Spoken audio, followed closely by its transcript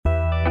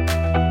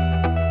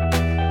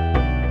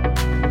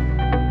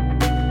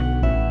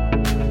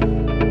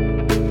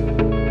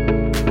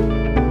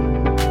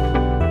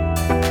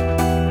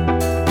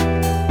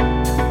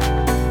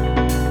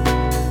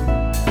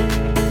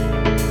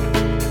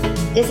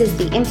This is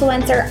the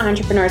Influencer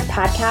Entrepreneurs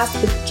Podcast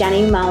with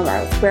Jenny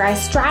Melrose, where I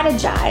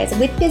strategize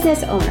with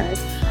business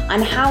owners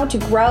on how to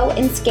grow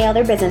and scale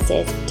their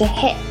businesses to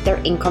hit their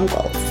income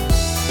goals.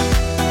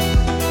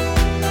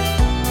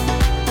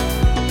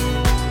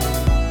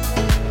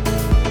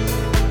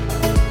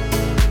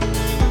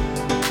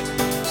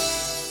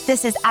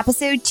 This is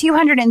episode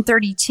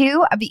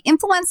 232 of the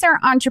Influencer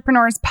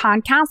Entrepreneurs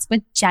Podcast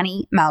with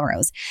Jenny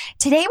Melrose.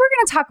 Today, we're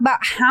going to talk about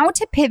how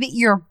to pivot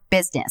your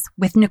business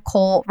with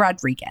Nicole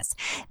Rodriguez.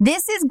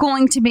 This is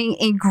going to be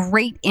a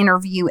great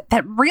interview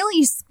that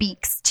really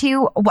speaks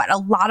to what a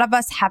lot of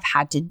us have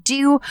had to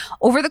do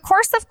over the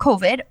course of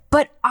COVID,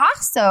 but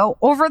also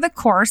over the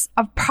course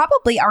of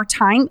probably our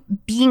time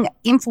being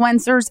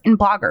influencers and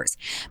bloggers.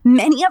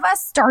 Many of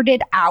us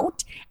started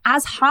out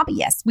as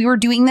hobbyists. We were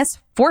doing this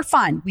for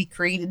fun. We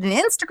created an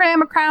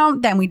Instagram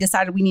account. Then we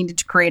decided we needed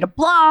to create a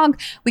blog.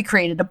 We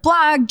created a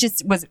blog,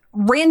 just was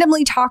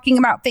randomly talking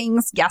about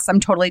things. Yes, I'm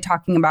totally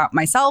talking about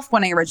myself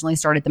when I originally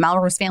started the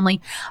Melrose family.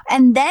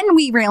 And then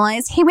we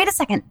realized, hey, wait a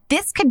second,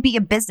 this could be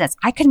a business.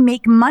 I could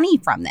make money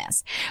from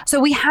this. So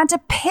we had to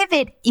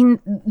pivot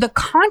in the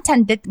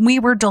content that we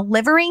were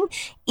delivering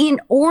in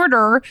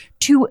order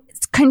to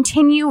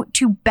continue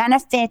to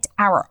benefit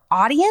our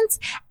audience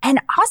and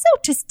also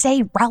to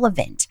stay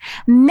relevant.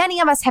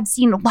 Many of us have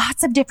seen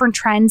lots of different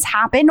trends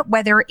happen,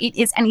 whether it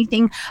is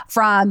anything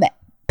from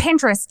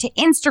Pinterest to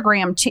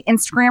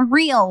Instagram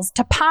Reels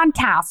to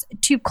podcasts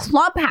to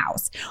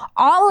Clubhouse,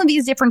 all of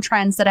these different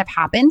trends that have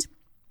happened.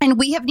 And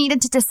we have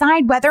needed to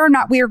decide whether or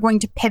not we are going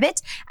to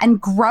pivot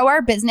and grow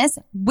our business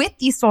with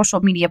these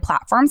social media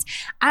platforms,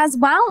 as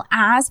well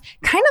as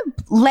kind of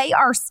lay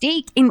our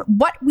stake in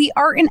what we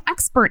are an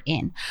expert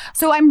in.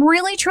 So I'm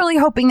really, truly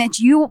hoping that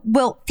you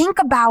will think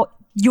about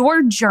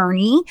your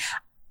journey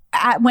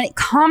when it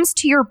comes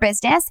to your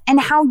business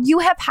and how you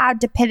have had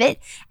to pivot,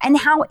 and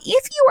how if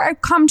you are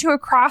come to a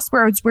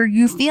crossroads where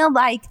you feel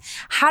like,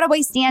 how do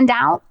I stand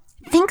out?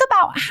 Think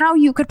about how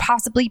you could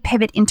possibly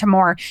pivot into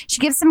more. She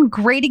gives some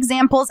great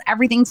examples,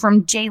 everything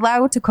from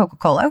J-Lo to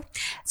Coca-Cola.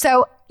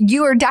 So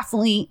you are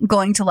definitely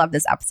going to love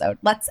this episode.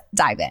 Let's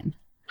dive in.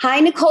 Hi,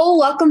 Nicole.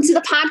 Welcome to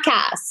the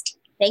podcast.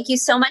 Thank you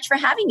so much for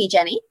having me,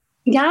 Jenny.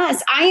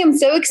 Yes, I am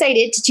so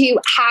excited to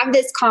have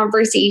this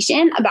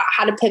conversation about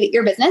how to pivot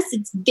your business.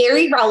 It's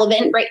very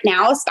relevant right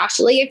now,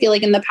 especially I feel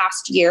like in the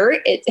past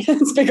year, it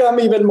has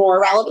become even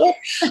more relevant.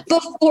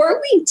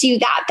 Before we do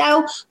that,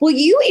 though, will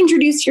you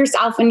introduce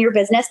yourself and your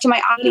business to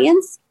my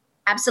audience?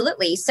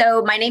 Absolutely.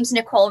 So my name's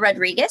Nicole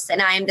Rodriguez,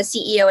 and I am the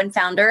CEO and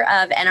founder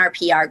of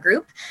NRPR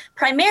Group.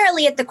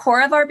 Primarily at the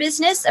core of our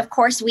business, of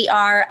course, we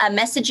are a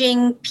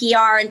messaging,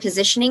 PR, and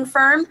positioning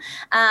firm.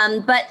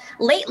 But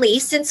lately,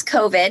 since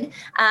COVID,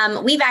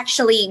 we've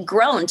actually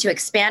grown to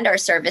expand our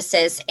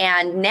services.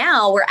 And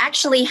now we're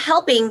actually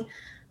helping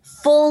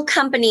full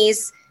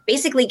companies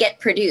basically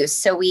get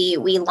produced. So we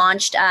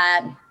launched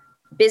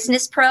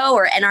Business Pro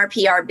or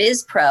NRPR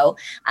Biz Pro.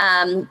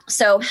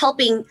 So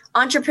helping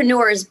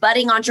entrepreneurs,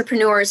 budding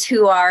entrepreneurs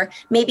who are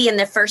maybe in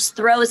the first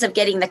throes of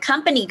getting the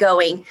company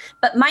going,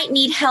 but might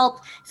need help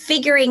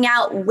figuring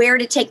out where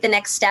to take the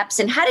next steps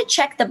and how to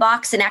check the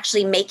box and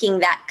actually making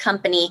that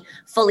company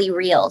fully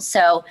real.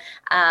 So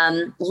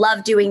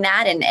love doing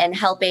that and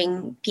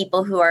helping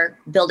people who are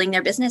building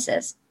their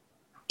businesses.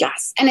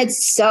 Yes. And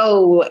it's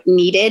so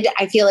needed.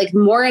 I feel like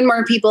more and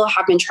more people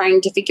have been trying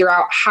to figure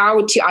out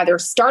how to either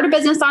start a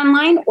business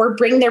online or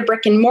bring their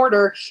brick and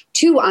mortar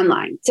to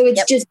online. So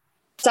it's just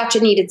such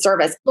a needed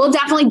service. We'll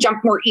definitely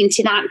jump more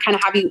into that and kind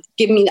of have you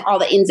give me all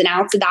the ins and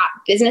outs of that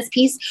business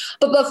piece.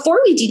 But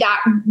before we do that,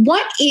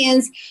 what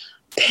is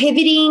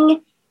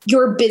pivoting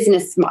your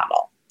business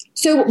model?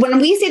 So when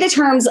we say the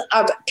terms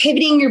of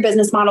pivoting your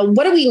business model,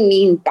 what do we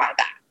mean by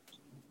that?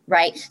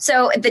 Right.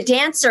 So the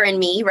dancer in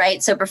me,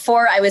 right? So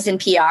before I was in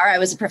PR, I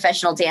was a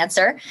professional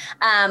dancer.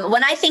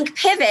 When I think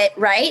pivot,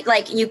 right?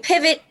 Like you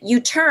pivot, you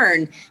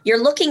turn,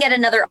 you're looking at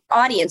another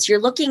audience,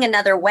 you're looking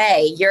another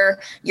way, you're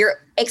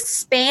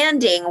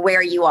expanding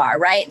where you are,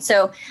 right?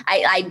 So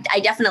I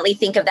definitely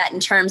think of that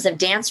in terms of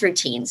dance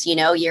routines. You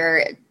know,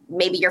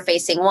 maybe you're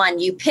facing one,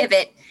 you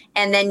pivot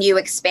and then you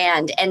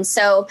expand. And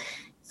so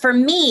for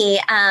me,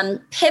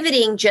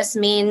 pivoting just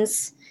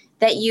means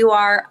that you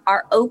are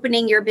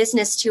opening your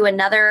business to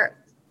another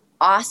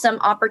awesome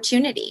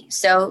opportunity.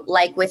 So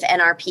like with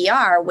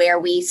NRPR, where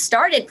we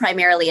started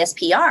primarily as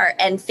PR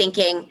and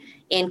thinking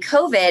in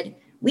COVID,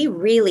 we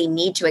really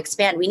need to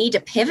expand. We need to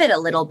pivot a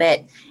little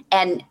bit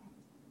and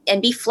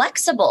be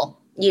flexible,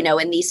 you know,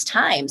 in these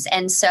times.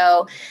 And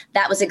so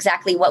that was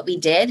exactly what we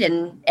did.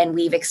 And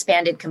we've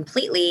expanded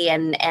completely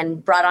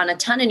and brought on a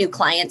ton of new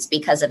clients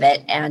because of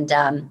it. And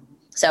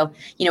so,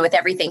 you know, with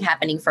everything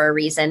happening for a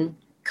reason,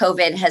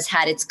 COVID has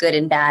had its good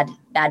and bad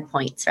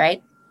points,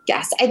 right?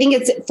 Yes, I think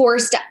it's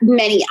forced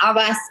many of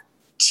us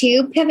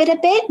to pivot a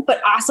bit,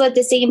 but also at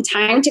the same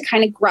time to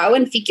kind of grow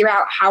and figure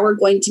out how we're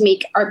going to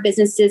make our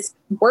businesses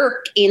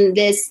work in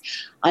this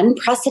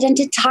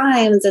unprecedented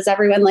times, as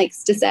everyone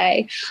likes to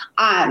say.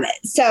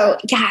 So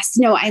yes,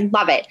 no, I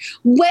love it.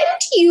 When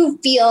do you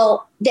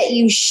feel that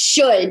you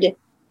should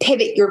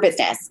pivot your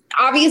business?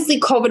 Obviously,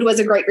 COVID was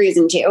a great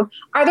reason to.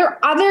 Are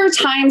there other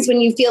times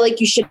when you feel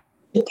like you should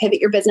pivot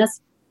your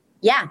business?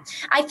 Yeah,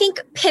 I think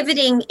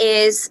pivoting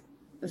is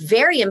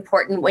very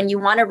important when you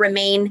want to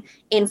remain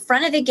in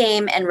front of the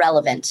game and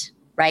relevant,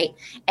 right?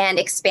 And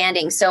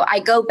expanding. So I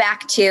go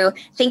back to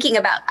thinking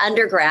about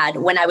undergrad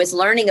when I was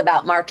learning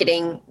about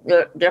marketing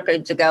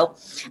decades ago.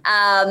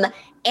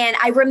 And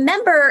I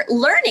remember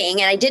learning,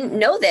 and I didn't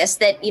know this,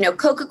 that,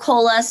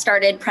 Coca-Cola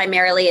started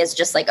primarily as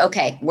just like,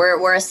 okay,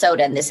 we're a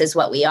soda and this is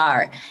what we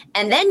are.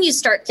 And then you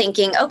start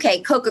thinking, okay,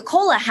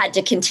 Coca-Cola had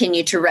to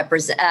continue to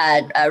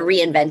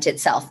reinvent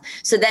itself.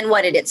 So then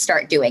what did it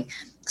start doing?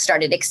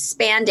 Started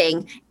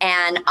expanding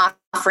and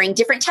offering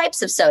different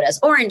types of sodas,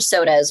 orange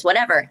sodas,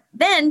 whatever.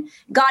 Then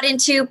got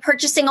into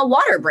purchasing a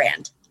water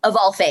brand of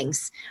all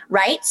things,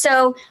 right?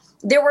 So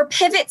there were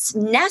pivots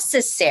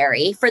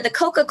necessary for the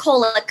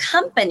Coca-Cola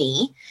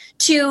company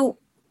to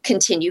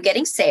continue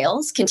getting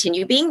sales,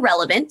 continue being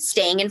relevant,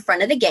 staying in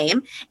front of the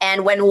game.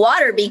 And when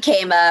water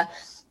became a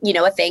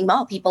thing,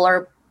 well, people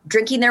are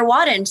drinking their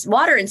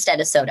water instead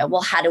of soda.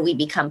 Well, how do we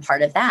become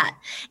part of that?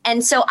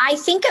 And so I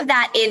think of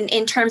that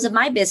in terms of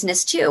my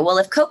business too. Well,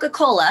 if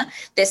Coca-Cola,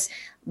 this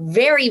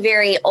very,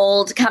 very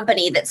old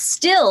company that's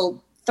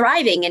still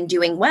thriving and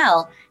doing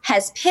well,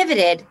 has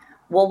pivoted,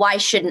 well, why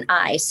shouldn't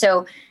I?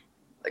 So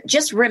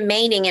just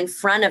remaining in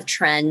front of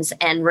trends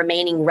and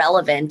remaining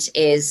relevant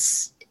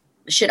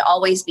should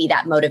always be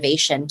that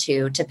motivation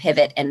to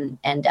pivot and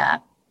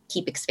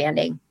keep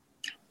expanding.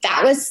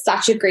 That was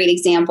such a great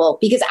example,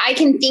 because I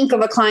can think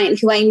of a client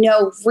who I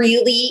know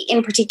really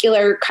in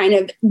particular kind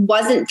of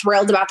wasn't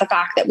thrilled about the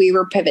fact that we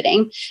were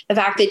pivoting, the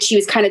fact that she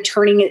was kind of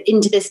turning it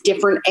into this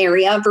different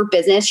area of her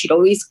business. She'd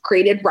always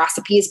created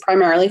recipes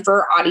primarily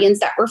for her audience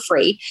that were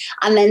free,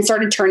 and then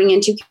started turning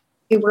into,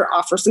 we're going to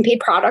offer some paid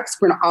products.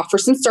 We're going to offer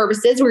some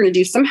services. We're going to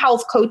do some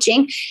health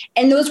coaching.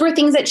 And those were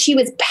things that she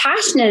was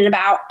passionate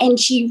about. And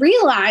she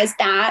realized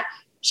that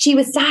she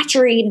was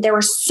saturated. There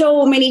were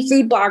so many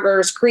food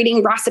bloggers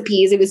creating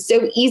recipes. It was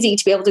so easy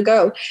to be able to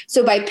go.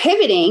 So by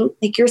pivoting,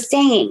 like you're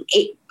saying,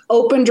 it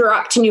opened her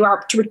up to new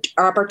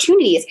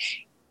opportunities.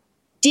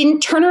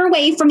 Didn't turn her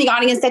away from the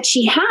audience that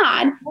she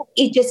had.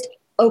 It just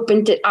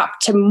opened it up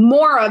to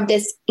more of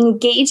this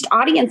engaged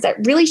audience that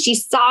really she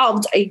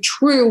solved a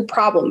true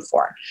problem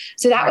for.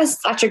 So that was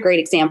such a great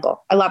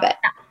example. I love it.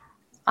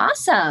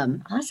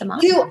 Awesome.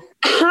 So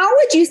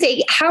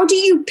how do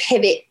you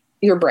pivot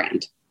your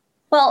brand?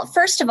 Well,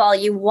 first of all,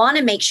 you want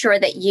to make sure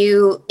that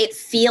it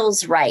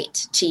feels right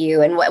to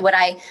you. And what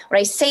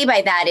I say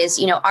by that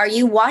is, are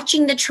you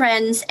watching the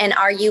trends and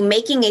are you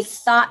making a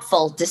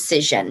thoughtful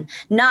decision?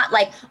 Not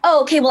like,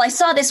 oh, okay, well, I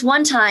saw this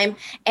one time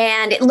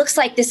and it looks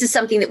like this is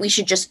something that we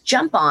should just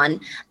jump on.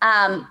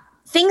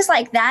 Things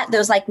like that,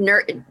 those like,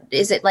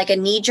 is it like a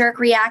knee-jerk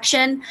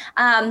reaction?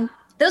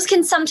 Those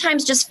can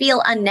sometimes just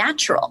feel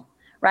unnatural,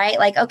 right?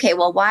 Like, okay,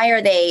 well, why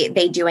are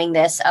they doing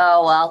this?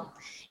 Oh, well,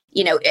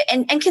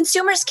 and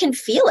consumers can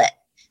feel it.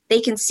 They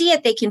can see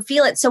it. They can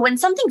feel it. So when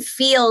something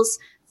feels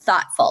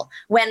thoughtful,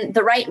 when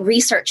the right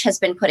research has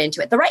been put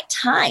into it, the right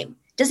time,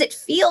 does it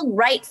feel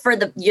right for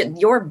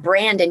your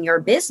brand and your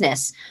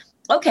business?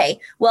 Okay,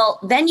 well,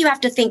 then you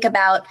have to think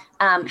about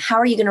how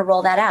are you going to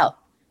roll that out?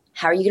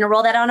 How are you going to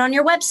roll that out on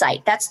your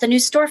website? That's the new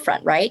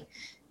storefront, right?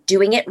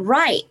 Doing it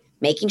right.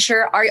 Making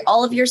sure are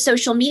all of your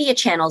social media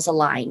channels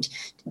aligned?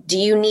 Do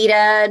you need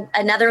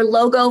another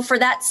logo for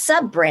that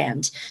sub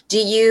brand? Do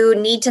you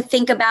need to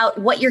think about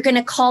what you're going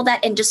to call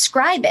that and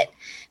describe it?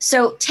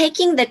 So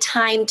taking the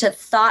time to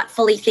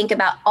thoughtfully think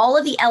about all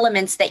of the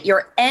elements that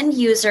your end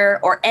user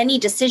or any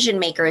decision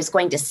maker is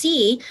going to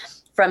see,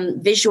 from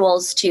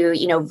visuals to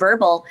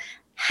verbal,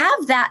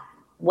 have that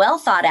well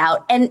thought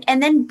out, and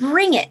then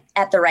bring it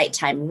at the right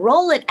time.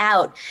 Roll it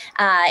out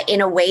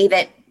in a way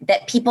that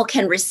people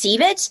can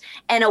receive it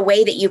and a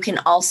way that you can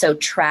also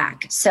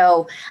track.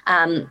 So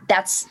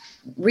that's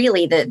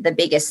really the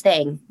biggest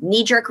thing.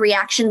 Knee-jerk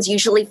reactions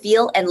usually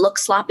feel and look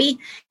sloppy,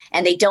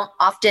 and they don't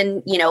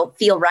often,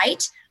 feel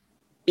right.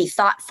 Be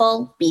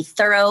thoughtful, be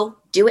thorough,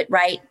 do it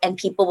right, and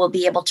people will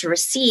be able to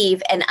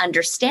receive and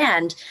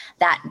understand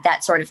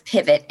that sort of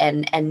pivot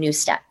and new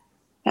step.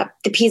 Yep.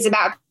 The piece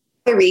about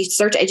the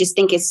research, I just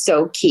think, is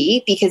so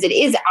key, because it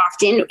is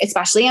often,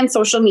 especially on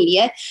social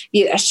media,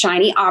 a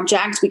shiny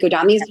object. We go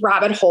down these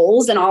rabbit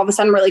holes and all of a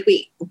sudden we're like,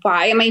 wait,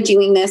 why am I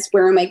doing this?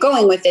 Where am I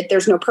going with it?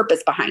 There's no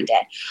purpose behind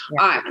it.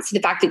 Yeah. So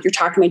the fact that you're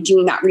talking about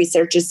doing that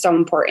research is so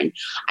important.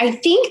 I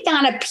think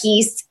that a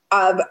piece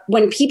of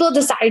when people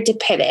decide to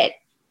pivot,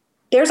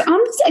 there's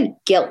almost a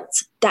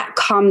guilt that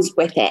comes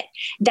with it,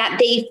 that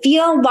they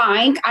feel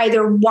like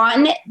either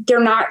one,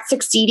 they're not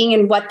succeeding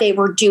in what they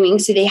were doing,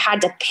 so they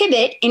had to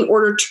pivot in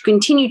order to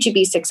continue to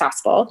be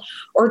successful,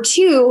 or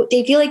two,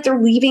 they feel like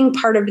they're leaving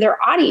part of their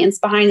audience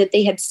behind that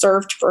they had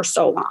served for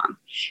so long.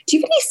 Do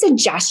you have any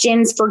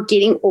suggestions for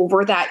getting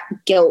over that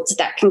guilt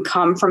that can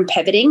come from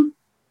pivoting?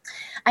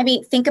 I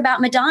mean, think about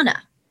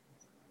Madonna.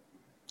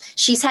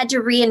 She's had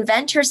to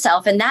reinvent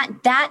herself, and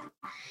that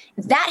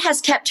that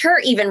has kept her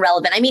even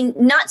relevant. I mean,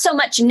 not so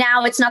much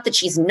now. It's not that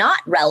she's not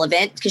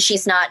relevant because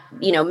she's not,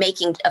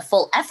 making a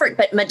full effort,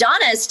 but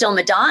Madonna is still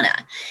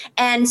Madonna.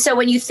 And so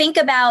when you think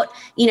about,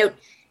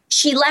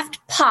 she left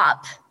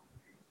pop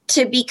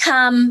to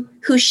become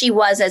who she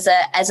was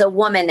as a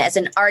woman, as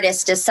an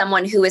artist, as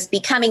someone who is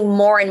becoming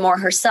more and more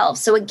herself.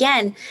 So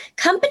again,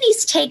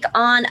 companies take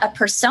on a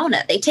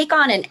persona, they take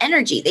on an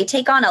energy, they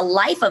take on a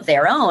life of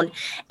their own.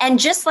 And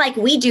just like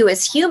we do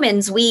as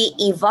humans, we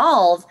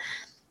evolve.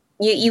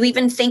 You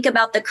even think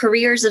about the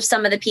careers of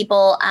some of the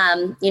people,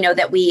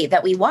 that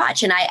we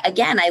watch. And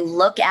I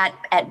look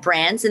at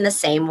brands in the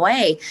same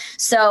way.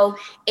 So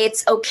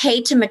it's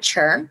okay to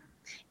mature.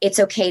 It's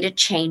okay to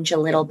change a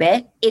little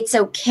bit. It's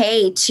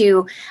okay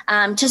to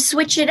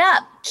switch it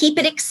up, keep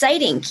it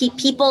exciting, keep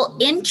people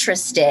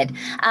interested,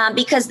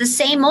 because the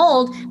same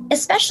old,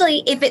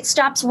 especially if it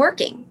stops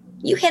working,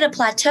 you hit a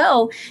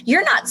plateau,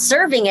 you're not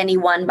serving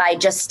anyone by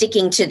just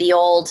sticking to the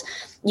old,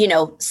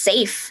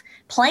 safe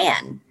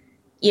plan,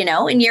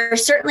 and you're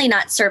certainly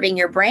not serving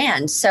your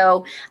brand.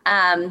 So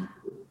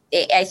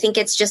I think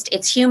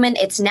it's human,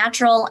 it's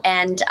natural,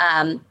 and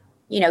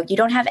you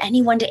don't have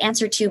anyone to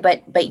answer to,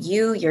 but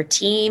you, your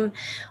team,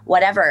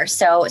 whatever.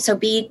 So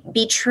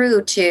be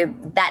true to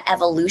that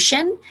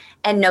evolution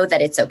and know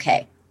that it's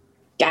okay.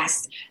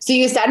 Yes. So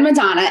you said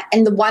Madonna,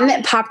 and the one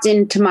that popped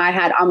into my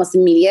head almost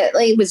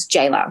immediately was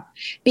J-Lo,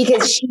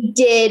 because she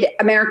did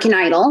American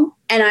Idol.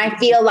 And I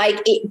feel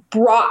like it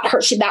brought her,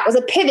 that was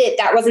a pivot.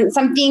 That wasn't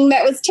something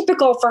that was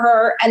typical for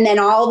her. And then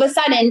all of a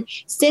sudden,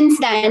 since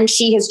then,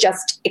 she has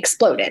just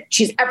exploded.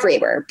 She's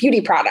everywhere.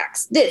 Beauty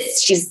products,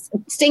 she's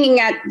singing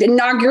at the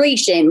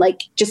inauguration,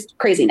 like just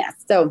craziness.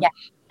 So, yeah.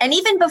 And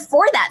even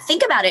before that,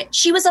 think about it.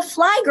 She was a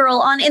fly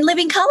girl In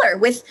Living Color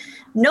with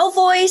no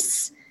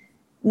voice,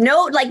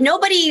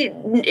 nobody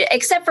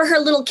except for her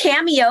little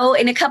cameo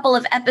in a couple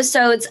of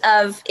episodes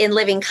of In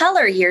Living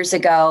Color years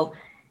ago.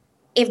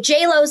 If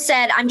J-Lo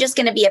said, I'm just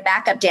going to be a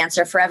backup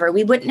dancer forever,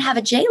 we wouldn't have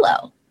a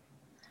J-Lo.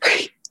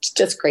 It's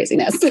just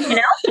craziness. So,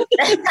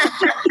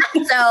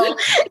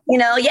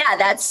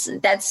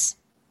 that's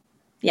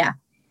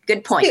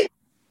good point.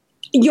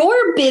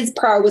 Your Biz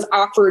Pro was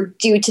offered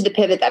due to the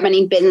pivot that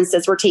many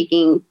businesses were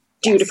taking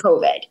due to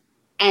COVID,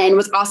 and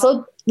was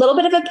also a little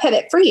bit of a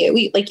pivot for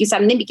you, like you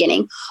said in the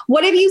beginning.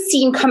 What have you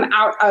seen come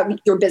out of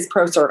your Biz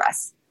Pro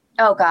service?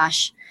 Oh,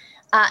 gosh.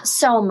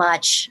 So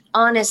much,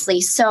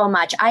 honestly, so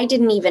much. I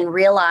didn't even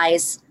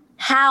realize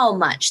how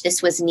much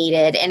this was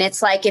needed. And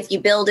it's like, if you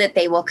build it,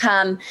 they will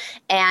come.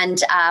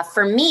 And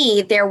for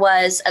me, there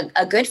was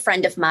a good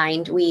friend of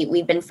mine.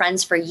 We've been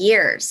friends for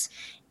years.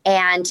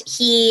 And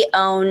he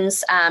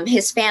owns,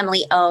 his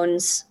family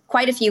owns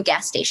quite a few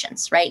gas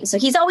stations, right? And so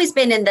he's always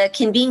been in the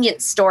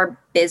convenience store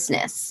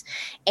business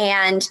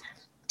and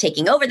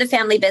taking over the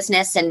family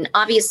business. And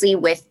obviously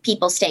with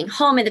people staying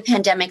home in the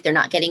pandemic, they're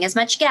not getting as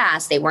much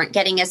gas. They weren't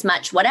getting as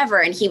much whatever.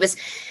 And he was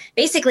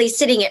basically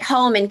sitting at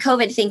home in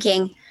COVID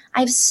thinking,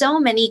 I have so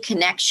many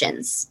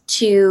connections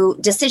to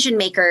decision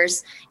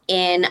makers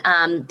in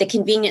the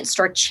convenience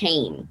store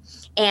chain.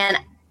 And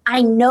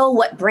I know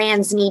what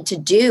brands need to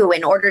do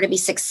in order to be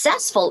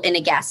successful in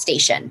a gas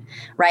station,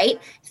 right?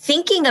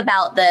 Thinking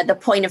about the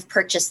point of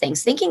purchase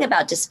things, thinking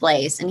about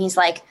displays. And he's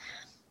like,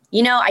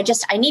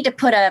 I need to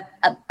put a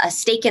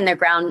stake in the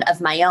ground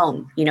of my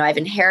own. I've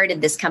inherited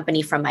this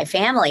company from my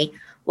family.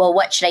 Well,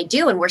 what should I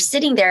do? And we're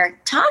sitting there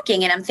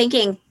talking and I'm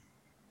thinking,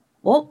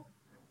 well,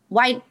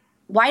 why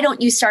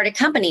don't you start a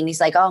company? And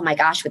he's like, oh my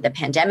gosh, with the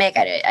pandemic,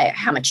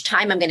 how much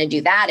time I'm going to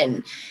do that?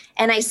 And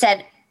I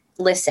said,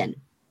 listen,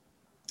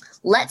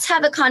 let's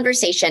have a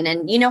conversation.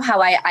 And you know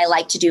how I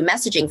like to do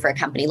messaging for a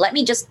company. Let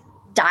me just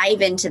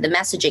dive into the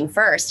messaging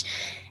first.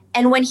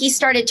 And when he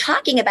started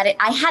talking about it,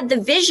 I had the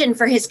vision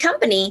for his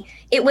company.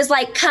 It was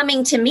like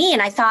coming to me.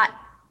 And I thought,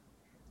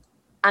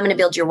 I'm going to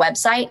build your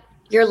website,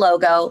 your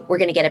logo. We're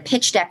going to get a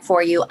pitch deck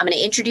for you. I'm going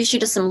to introduce you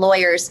to some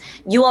lawyers.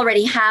 You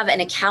already have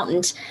an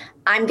accountant.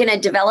 I'm going to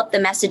develop the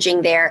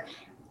messaging there.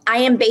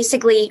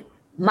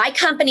 My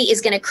company is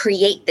going to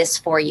create this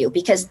for you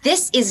because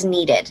this is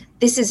needed.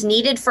 This is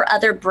needed for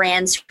other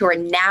brands who are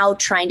now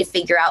trying to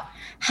figure out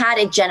how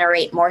to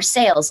generate more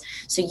sales.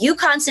 So you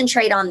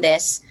concentrate on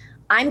this.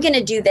 I'm going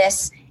to do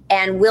this,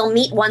 and we'll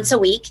meet once a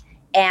week,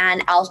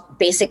 and I'll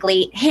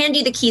basically hand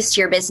you the keys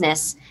to your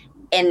business.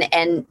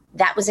 And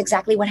that was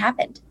exactly what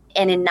happened.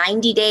 And in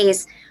 90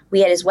 days, we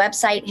had his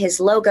website, his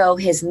logo,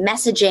 his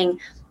messaging,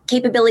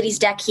 capabilities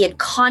deck. He had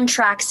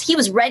contracts. He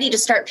was ready to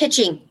start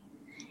pitching.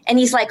 And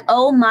he's like,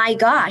 oh my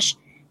gosh,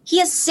 he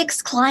has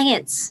 6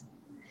 clients,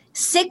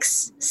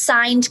 6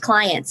 signed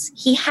clients.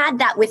 He had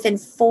that within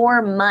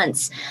 4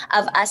 months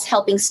of us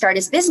helping start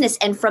his business.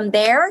 And from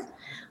there,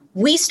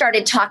 we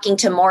started talking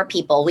to more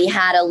people. We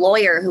had a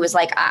lawyer who was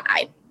like,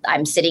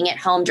 I'm sitting at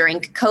home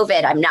during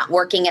COVID. I'm not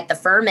working at the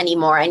firm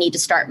anymore. I need to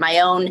start my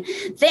own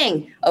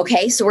thing.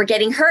 Okay, so we're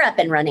getting her up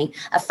and running.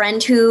 A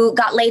friend who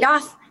got laid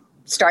off,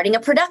 starting a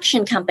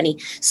production company.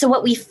 So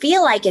what we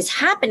feel like is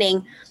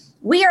happening,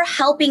 we are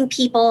helping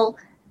people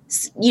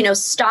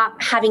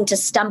stop having to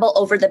stumble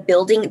over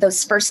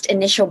those first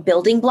initial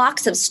building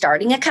blocks of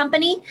starting a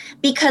company,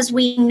 because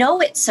we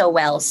know it so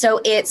well. So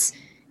it's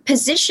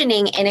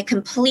positioning in a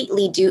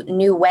completely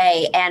new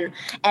way.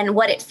 And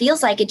what it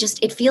feels like,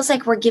 it feels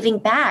like we're giving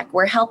back.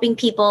 We're helping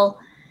people,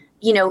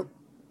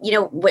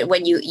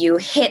 when you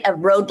hit a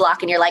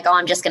roadblock and you're like, oh,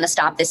 I'm just going to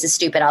stop. This is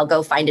stupid. I'll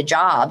go find a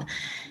job.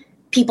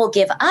 People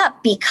give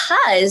up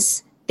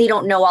because they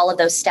don't know all of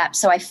those steps.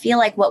 So I feel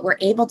like what we're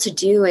able to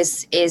do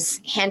is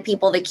hand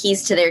people the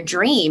keys to their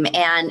dream.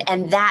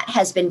 And that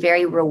has been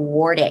very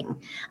rewarding.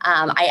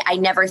 I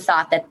never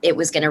thought that it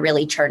was going to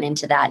really turn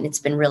into that. And it's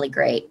been really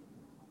great.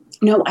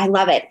 No, I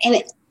love it.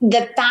 And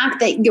the fact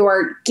that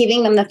you're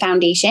giving them the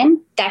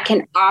foundation that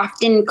can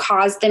often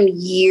cause them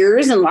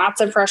years and lots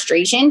of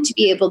frustration to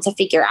be able to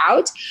figure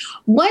out,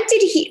 what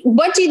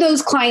do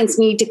those clients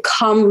need to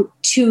come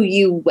to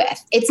you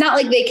with? It's not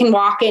like they can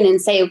walk in and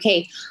say,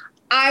 okay,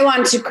 I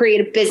want to create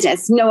a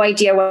business, no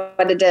idea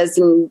what it is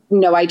and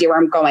no idea where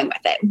I'm going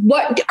with it.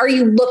 What are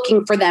you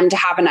looking for them to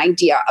have an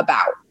idea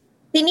about?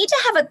 They need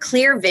to have a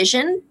clear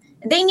vision.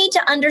 They need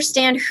to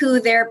understand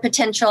who their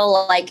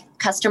potential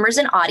customers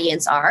and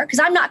audience are, because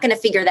I'm not going to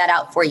figure that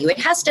out for you. It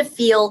has to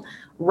feel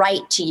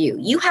right to you.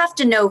 You have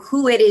to know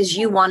who it is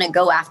you want to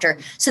go after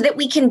so that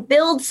we can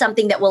build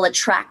something that will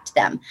attract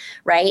them,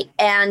 right?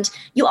 And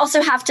you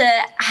also have to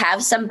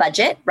have some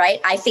budget, right?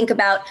 I think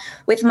about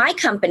with my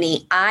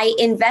company, I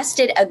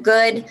invested a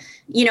good,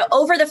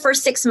 over the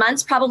first 6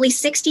 months, probably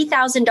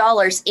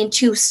 $60,000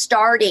 into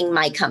starting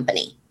my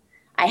company.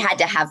 I had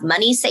to have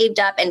money saved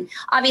up. And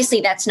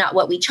obviously that's not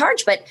what we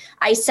charge, but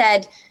I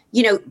said,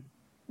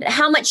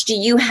 how much do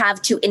you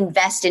have to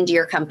invest into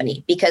your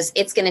company? Because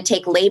it's going to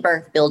take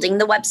labor, building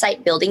the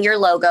website, building your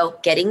logo,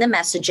 getting the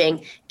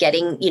messaging,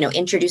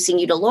 introducing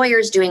you to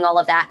lawyers, doing all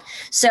of that.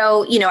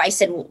 So, I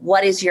said,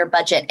 what is your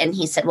budget? And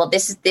he said, well,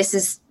 this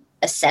is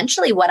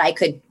essentially what I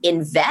could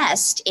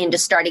invest into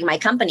starting my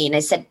company. And I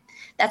said,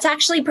 that's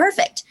actually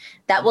perfect.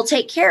 That will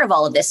take care of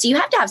all of this. So you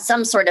have to have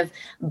some sort of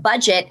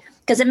budget,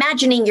 because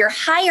imagining you're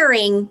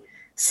hiring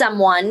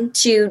someone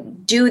to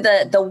do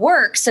the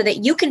work so that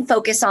you can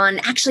focus on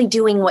actually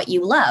doing what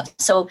you love.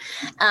 So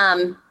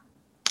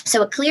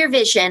a clear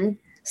vision,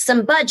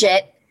 some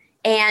budget,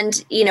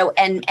 and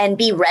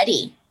be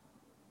ready.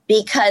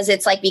 Because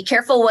it's like, be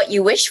careful what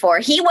you wish for.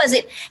 He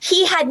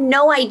had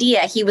no idea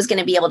he was going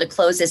to be able to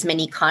close as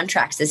many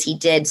contracts as he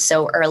did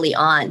so early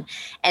on.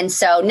 And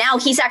so now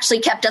he's actually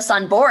kept us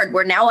on board.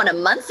 We're now on a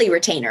monthly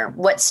retainer.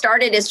 What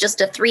started as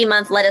just a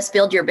 3-month, let us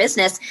build your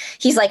business.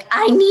 He's like,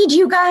 I need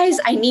you guys.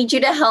 I need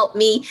you to help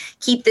me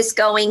keep this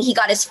going. He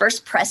got his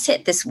first press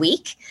hit this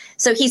week.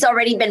 So he's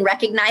already been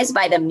recognized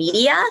by the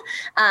media.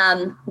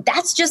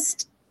 That's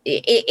just,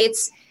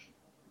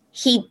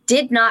 he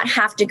did not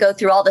have to go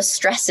through all the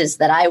stresses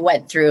that I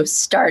went through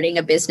starting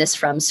a business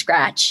from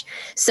scratch.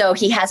 So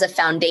he has a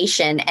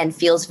foundation and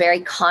feels very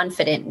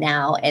confident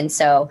now. And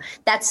so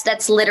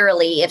that's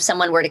literally, if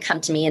someone were to come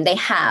to me and they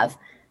have,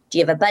 do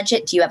you have a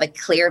budget? Do you have a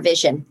clear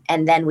vision?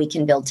 And then we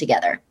can build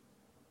together.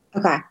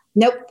 Okay.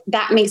 Nope.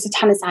 That makes a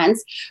ton of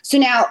sense. So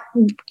now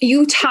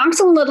you talked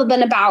a little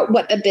bit about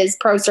what the Biz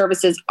Pro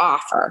services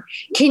offer.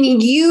 Can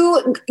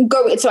you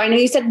go? So I know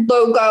you said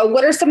logo.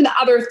 What are some of the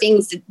other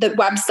things, the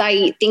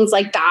website, things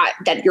like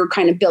that you're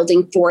kind of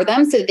building for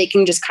them so that they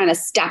can just kind of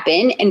step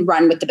in and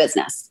run with the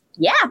business?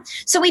 Yeah.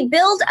 So we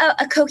build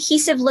a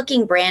cohesive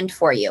looking brand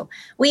for you.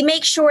 We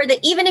make sure that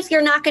even if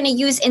you're not going to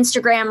use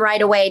Instagram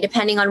right away,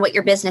 depending on what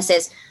your business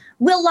is,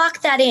 we'll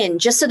lock that in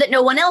just so that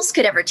no one else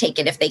could ever take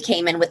it if they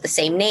came in with the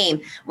same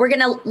name. We're going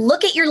to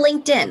look at your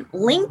LinkedIn.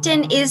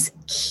 LinkedIn is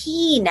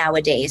key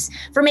nowadays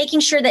for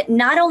making sure that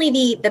not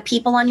only the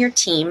people on your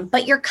team,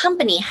 but your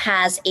company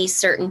has a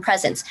certain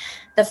presence.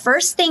 The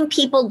first thing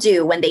people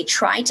do when they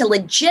try to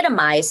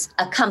legitimize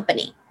a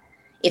company,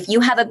 if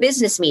you have a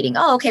business meeting,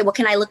 oh, okay, well,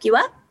 can I look you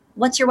up?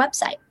 What's your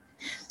website?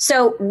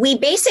 So we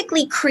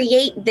basically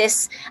create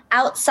this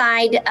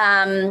outside,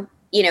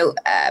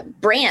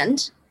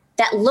 brand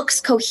that looks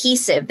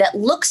cohesive, that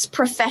looks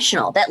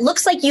professional, that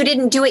looks like you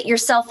didn't do it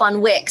yourself on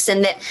Wix,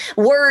 and that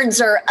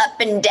words are up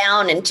and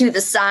down and to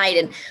the side.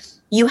 And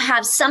you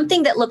have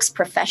something that looks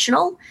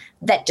professional,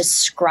 that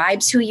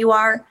describes who you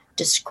are,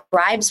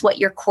 describes what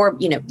your core,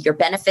 your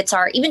benefits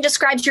are, even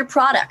describes your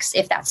products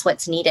if that's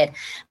what's needed.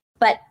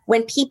 But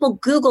when people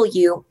Google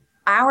you,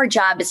 our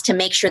job is to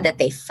make sure that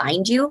they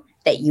find you,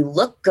 that you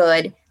look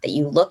good, that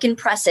you look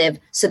impressive,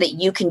 so that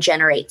you can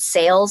generate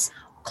sales,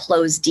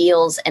 close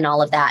deals, and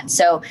all of that.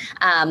 So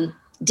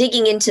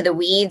digging into the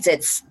weeds,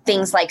 it's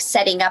things like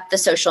setting up the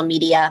social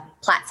media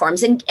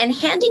platforms and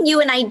handing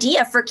you an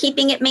idea for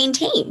keeping it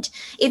maintained.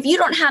 If you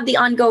don't have the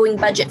ongoing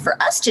budget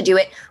for us to do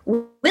it,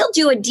 we'll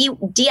do a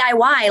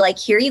DIY, like,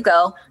 here you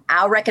go.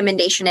 Our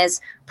recommendation is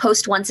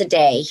post once a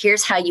day.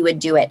 Here's how you would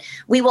do it.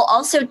 We will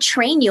also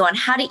train you on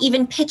how to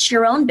even pitch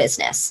your own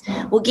business.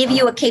 We'll give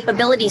you a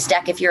capabilities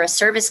deck if you're a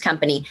service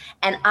company,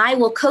 and I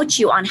will coach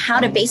you on how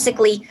to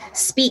basically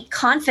speak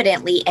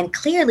confidently and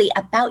clearly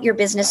about your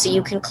business so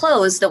you can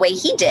close the way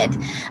he did.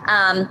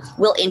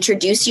 We'll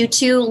introduce you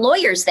to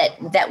lawyers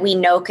that we we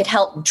know could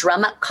help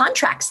drum up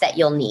contracts that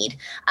you'll need.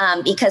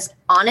 Because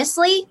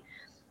honestly,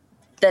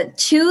 the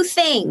two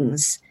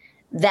things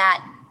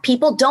that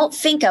people don't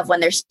think of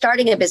when they're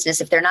starting a business,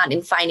 if they're not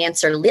in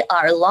finance or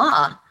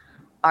law,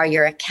 are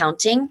your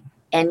accounting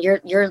and your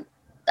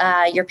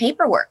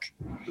paperwork.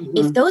 Mm-hmm.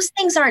 If those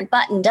things aren't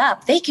buttoned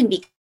up, they can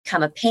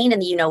become a pain in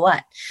the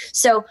you-know-what.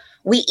 So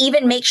we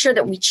even make sure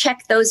that we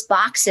check those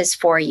boxes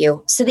for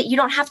you so that you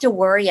don't have to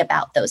worry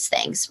about those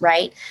things,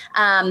 right?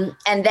 And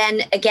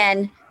then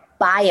again,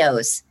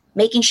 bios,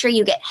 making sure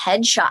you get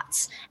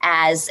headshots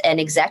as an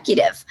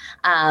executive.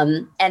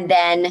 And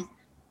then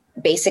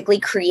basically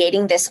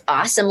creating this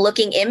awesome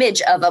looking image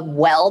of a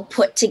well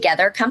put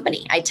together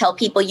company. I tell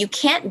people you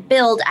can't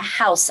build a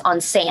house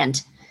on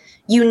sand.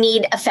 You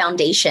need a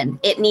foundation.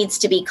 It needs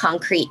to be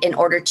concrete in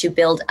order to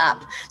build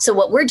up. So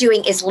what we're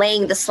doing is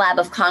laying the slab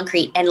of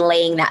concrete and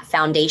laying that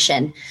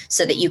foundation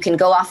so that you can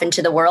go off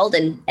into the world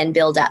and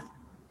build up.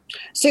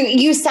 So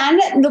you said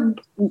the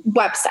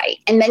website,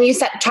 and then you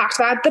talked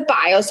about the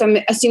bio. So I'm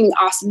assuming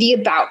also the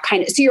about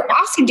kind of. So you're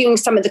also doing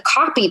some of the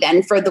copy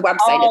then for the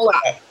website as well.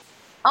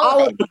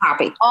 All of the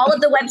copy. All of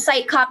the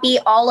website copy,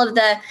 all of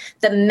the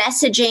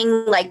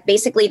messaging, like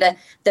basically the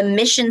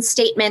mission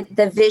statement,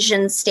 the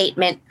vision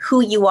statement,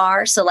 who you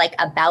are. So like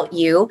about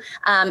you.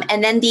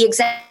 And then the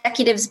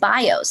executive's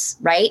bios,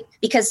 right?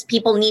 Because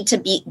people need to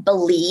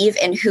believe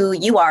in who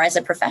you are as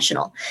a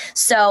professional.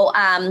 So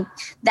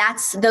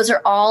those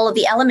are all of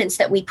the elements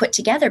that we put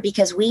together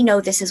because we know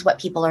this is what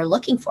people are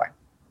looking for.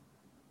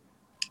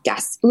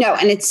 Yes. No.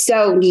 And it's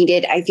so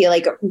needed, I feel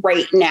like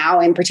right now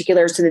in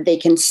particular, so that they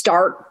can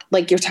start,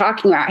 like you're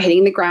talking about,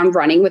 hitting the ground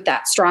running with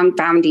that strong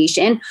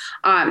foundation.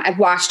 I've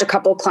watched a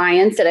couple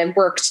clients that I've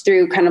worked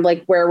through kind of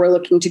like where we're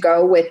looking to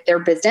go with their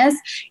business.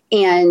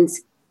 And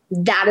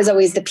that is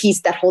always the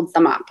piece that holds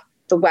them up.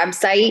 The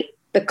website,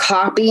 the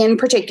copy in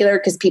particular,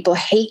 because people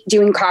hate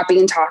doing copy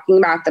and talking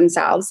about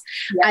themselves.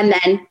 Yeah. And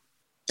then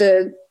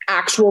the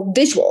actual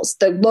visuals,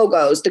 the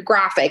logos, the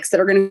graphics that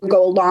are going to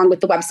go along with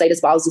the website as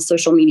well as the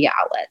social media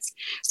outlets.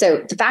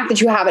 So the fact that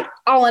you have it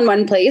all in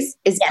one place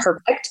is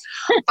perfect.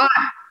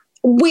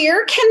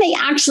 Where can they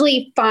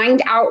actually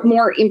find out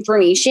more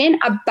information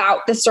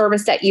about the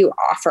service that you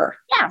offer?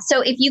 Yeah. So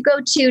if you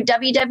go to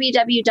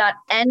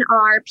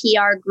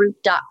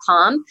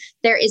www.nrprgroup.com,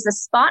 there is a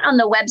spot on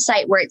the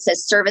website where it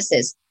says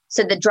services.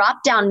 So the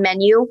drop-down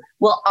menu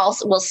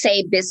will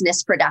say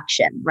business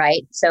production,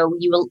 right? So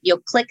you'll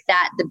click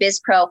that, the Biz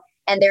Pro,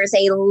 and there's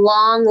a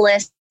long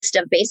list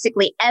of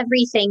basically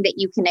everything that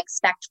you can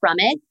expect from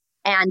it.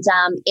 And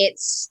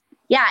it's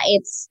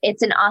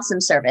an awesome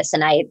service.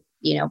 And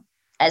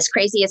as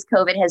crazy as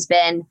COVID has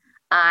been,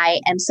 I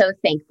am so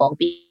thankful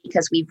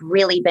because we've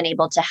really been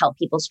able to help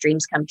people's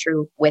dreams come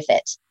true with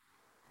it.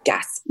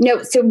 Yes.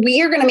 No. So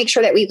we are going to make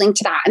sure that we link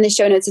to that in the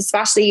show notes,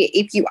 especially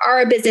if you are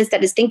a business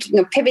that is thinking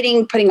of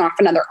pivoting, putting off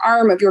another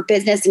arm of your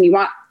business, and you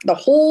want the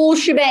whole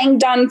shebang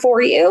done for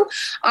you.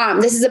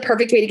 This is a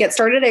perfect way to get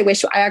started. I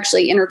wish I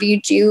actually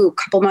interviewed you a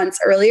couple months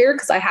earlier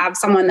because I have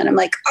someone that I'm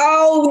like,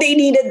 oh, they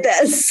needed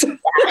this.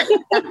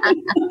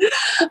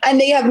 And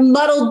they have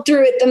muddled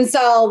through it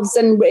themselves.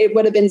 And it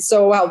would have been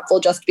so helpful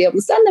just to be able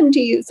to send them to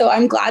you. So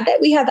I'm glad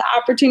that we had the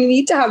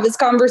opportunity to have this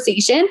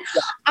conversation.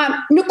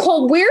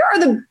 Nicole, where are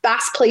the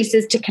best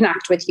places to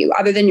connect with you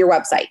other than your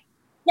website?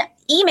 Yeah,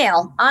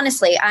 email.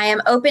 Honestly, I am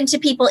open to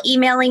people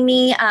emailing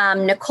me,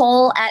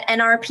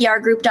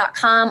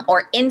 Nicole@nrprgroup.com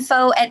or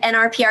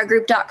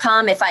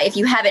info@nrprgroup.com if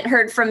you haven't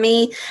heard from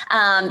me,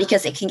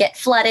 because it can get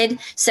flooded.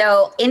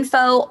 So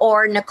info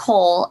or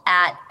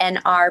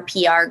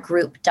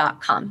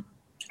Nicole@nrprgroup.com.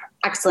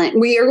 Excellent.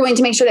 We are going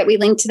to make sure that we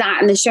link to that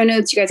in the show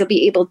notes. You guys will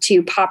be able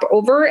to pop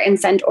over and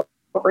send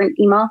over an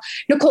email.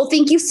 Nicole,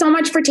 thank you so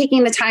much for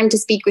taking the time to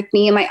speak with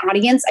me and my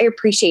audience. I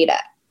appreciate it.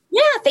 Yeah,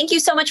 thank you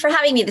so much for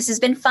having me. This has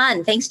been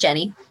fun. Thanks,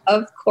 Jenny.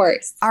 Of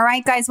course. All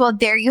right, guys. Well,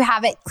 there you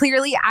have it.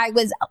 Clearly, I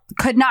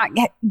could not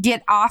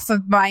get off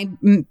of my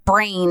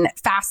brain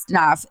fast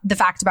enough the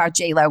fact about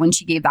J-Lo when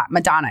she gave that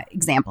Madonna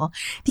example,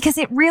 because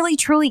it really,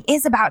 truly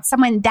is about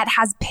someone that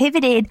has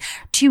pivoted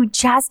to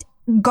just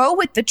go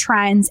with the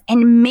trends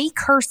and make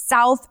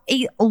herself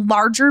a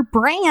larger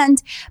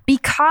brand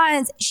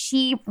because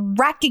she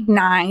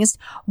recognized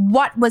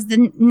what was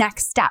the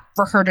next step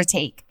for her to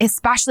take,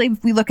 especially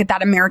if we look at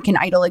that American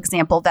Idol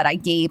example that I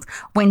gave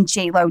when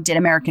J-Lo did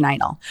American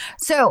Idol.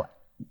 So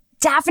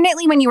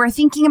definitely when you are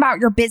thinking about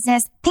your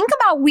business, think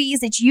about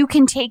ways that you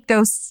can take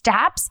those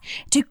steps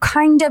to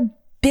kind of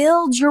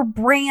build your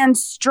brand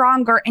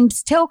stronger and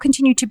still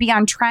continue to be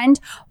on trend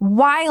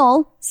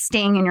while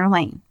staying in your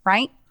lane,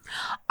 right?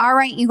 All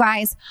right, you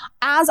guys,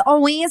 as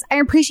always, I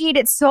appreciate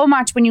it so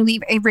much when you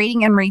leave a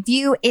rating and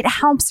review. It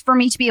helps for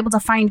me to be able to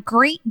find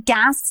great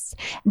guests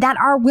that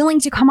are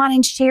willing to come on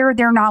and share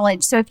their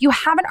knowledge. So if you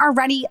haven't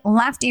already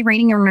left a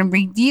rating and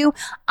review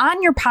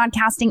on your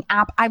podcasting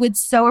app, I would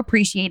so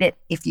appreciate it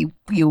if you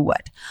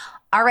would.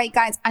 All right,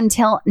 guys,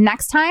 until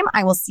next time,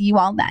 I will see you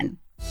all then.